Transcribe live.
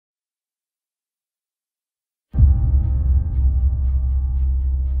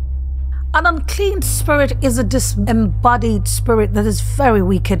An unclean spirit is a disembodied spirit that is very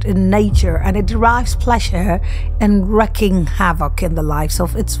wicked in nature, and it derives pleasure in wreaking havoc in the lives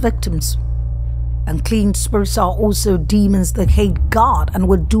of its victims. Unclean spirits are also demons that hate God and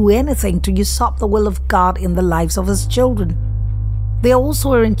would do anything to usurp the will of God in the lives of His children. They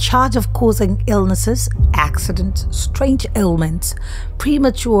also are in charge of causing illnesses, accidents, strange ailments,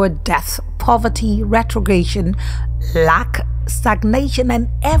 premature death, poverty, retrogression, lack, stagnation, and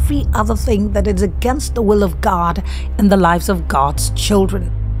every other thing that is against the will of God in the lives of God's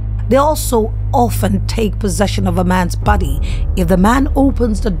children. They also often take possession of a man's body if the man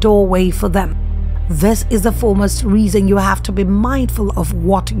opens the doorway for them. This is the foremost reason you have to be mindful of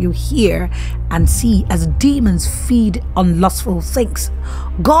what you hear and see, as demons feed on lustful things.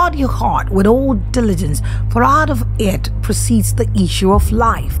 Guard your heart with all diligence, for out of it proceeds the issue of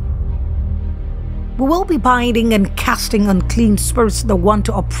life. We will be binding and casting unclean spirits that want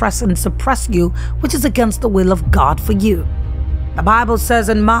to oppress and suppress you, which is against the will of God for you. The Bible says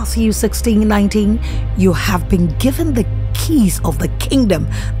in Matthew 16:19, "You have been given the keys of the kingdom,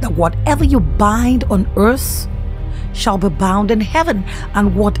 that whatever you bind on earth shall be bound in heaven,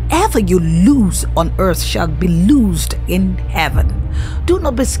 and whatever you loose on earth shall be loosed in heaven." Do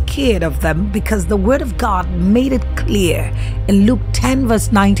not be scared of them, because the word of God made it clear in Luke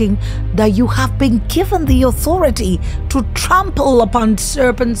 10:19 that you have been given the authority to trample upon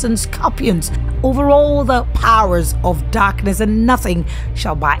serpents and scorpions, over all the powers of darkness, and nothing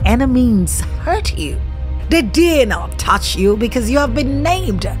shall by any means hurt you. They dare not touch you, because you have been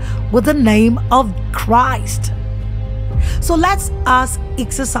named with the name of Christ. So let us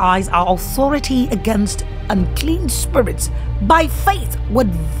exercise our authority against unclean spirits by faith with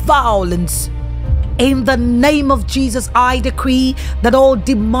violence. In the name of Jesus, I decree that all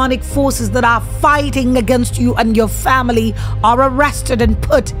demonic forces that are fighting against you and your family are arrested and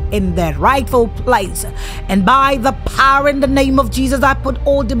put in their rightful place. And by the power in the name of Jesus, I put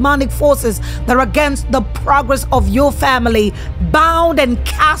all demonic forces that are against the progress of your family bound and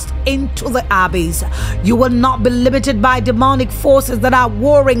cast into the abyss. You will not be limited by demonic forces that are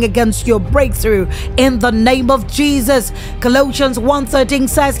warring against your breakthrough. In the name of Jesus, Colossians 1:13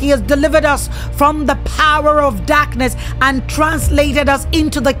 says He has delivered us from the power of darkness and translated us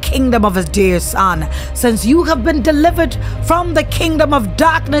into the kingdom of His dear Son. Since you have been delivered from the kingdom of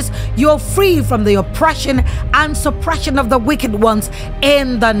darkness, you're free from the oppression and suppression of the wicked ones,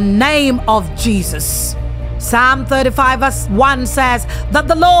 in the name of Jesus. Psalm 35:1 says that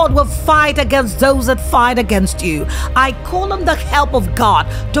the Lord will fight against those that fight against you. I call on the help of God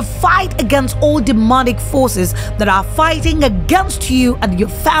to fight against all demonic forces that are fighting against you and your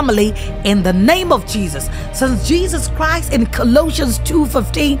family, in the name of Jesus. Since Jesus Christ in Colossians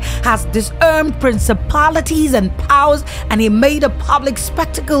 2:15 has disarmed principalities and powers, and He made a public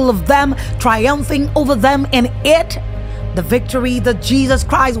spectacle of them, triumphing over them in it, the victory that Jesus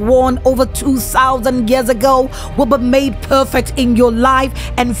Christ won over 2,000 years ago will be made perfect in your life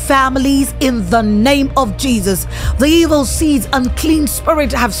and families, in the name of Jesus. The evil seeds unclean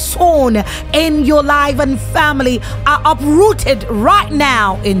spirits have sown in your life and family are uprooted right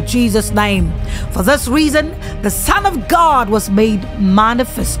now in Jesus' name. For this reason, the Son of God was made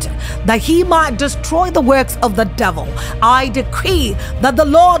manifest, that He might destroy the works of the devil. I decree that the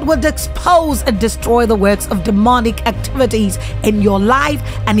Lord will expose and destroy the works of demonic activity in your life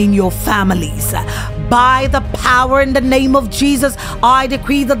and in your families. By the power in the name of Jesus, I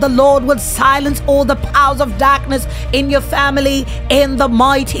decree that the Lord will silence all the powers of darkness in your family, in the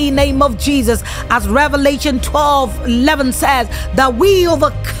mighty name of Jesus. As Revelation 12:11 says, that we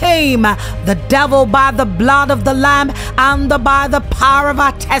overcame the devil by the blood of the Lamb and by the power of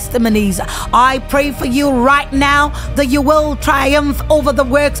our testimonies. I pray for you right now that you will triumph over the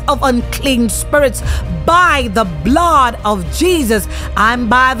works of unclean spirits by the blood of Jesus, and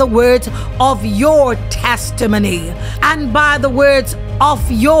by the words of your testimony, and by the words of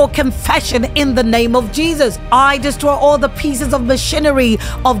your confession, in the name of Jesus. I destroy all the pieces of machinery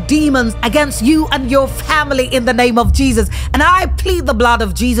of demons against you and your family, in the name of Jesus. And I plead the blood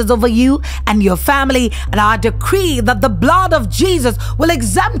of Jesus over you and your family, and I decree that the blood of Jesus will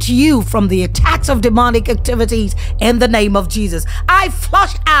exempt you from the attacks of demonic activities, in the name of Jesus. I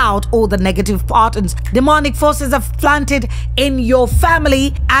flush out all the negative patterns demonic forces have planted in your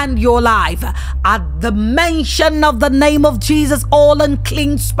family and your life. At the mention of the name of Jesus, all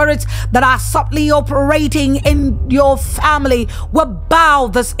unclean spirits that are subtly operating in your family will bow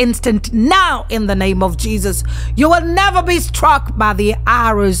this instant now, in the name of Jesus. You will never be struck by the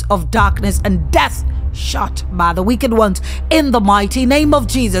arrows of darkness, and death shot by the wicked ones, in the mighty name of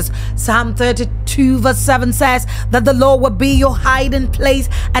Jesus. Psalm 32 2 verse 7 says that the Lord will be your hiding place,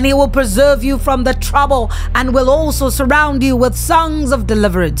 and he will preserve you from the trouble, and will also surround you with songs of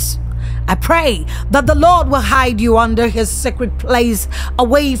deliverance. I pray that the Lord will hide you under his secret place,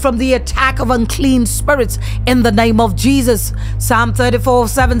 away from the attack of unclean spirits, in the name of Jesus. Psalm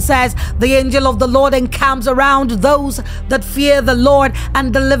 34:7 says, the angel of the Lord encamps around those that fear the Lord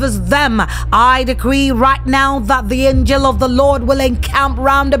and delivers them. I decree right now that the angel of the Lord will encamp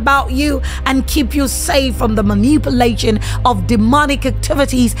round about you and keep you safe from the manipulation of demonic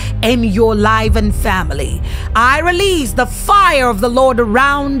activities in your life and family. I release the fire of the Lord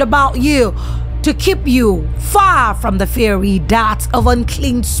around about you to keep you far from the fiery darts of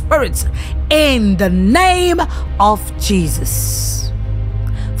unclean spirits, in the name of Jesus.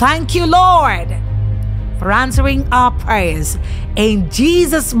 Thank you, Lord, for answering our prayers. In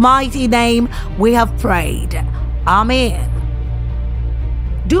Jesus' mighty name we have prayed. Amen.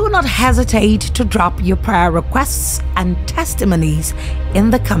 Do not hesitate to drop your prayer requests and testimonies in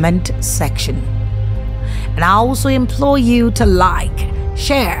the comment section. And I also implore you to like,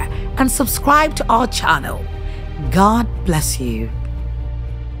 share, and subscribe to our channel. God bless you.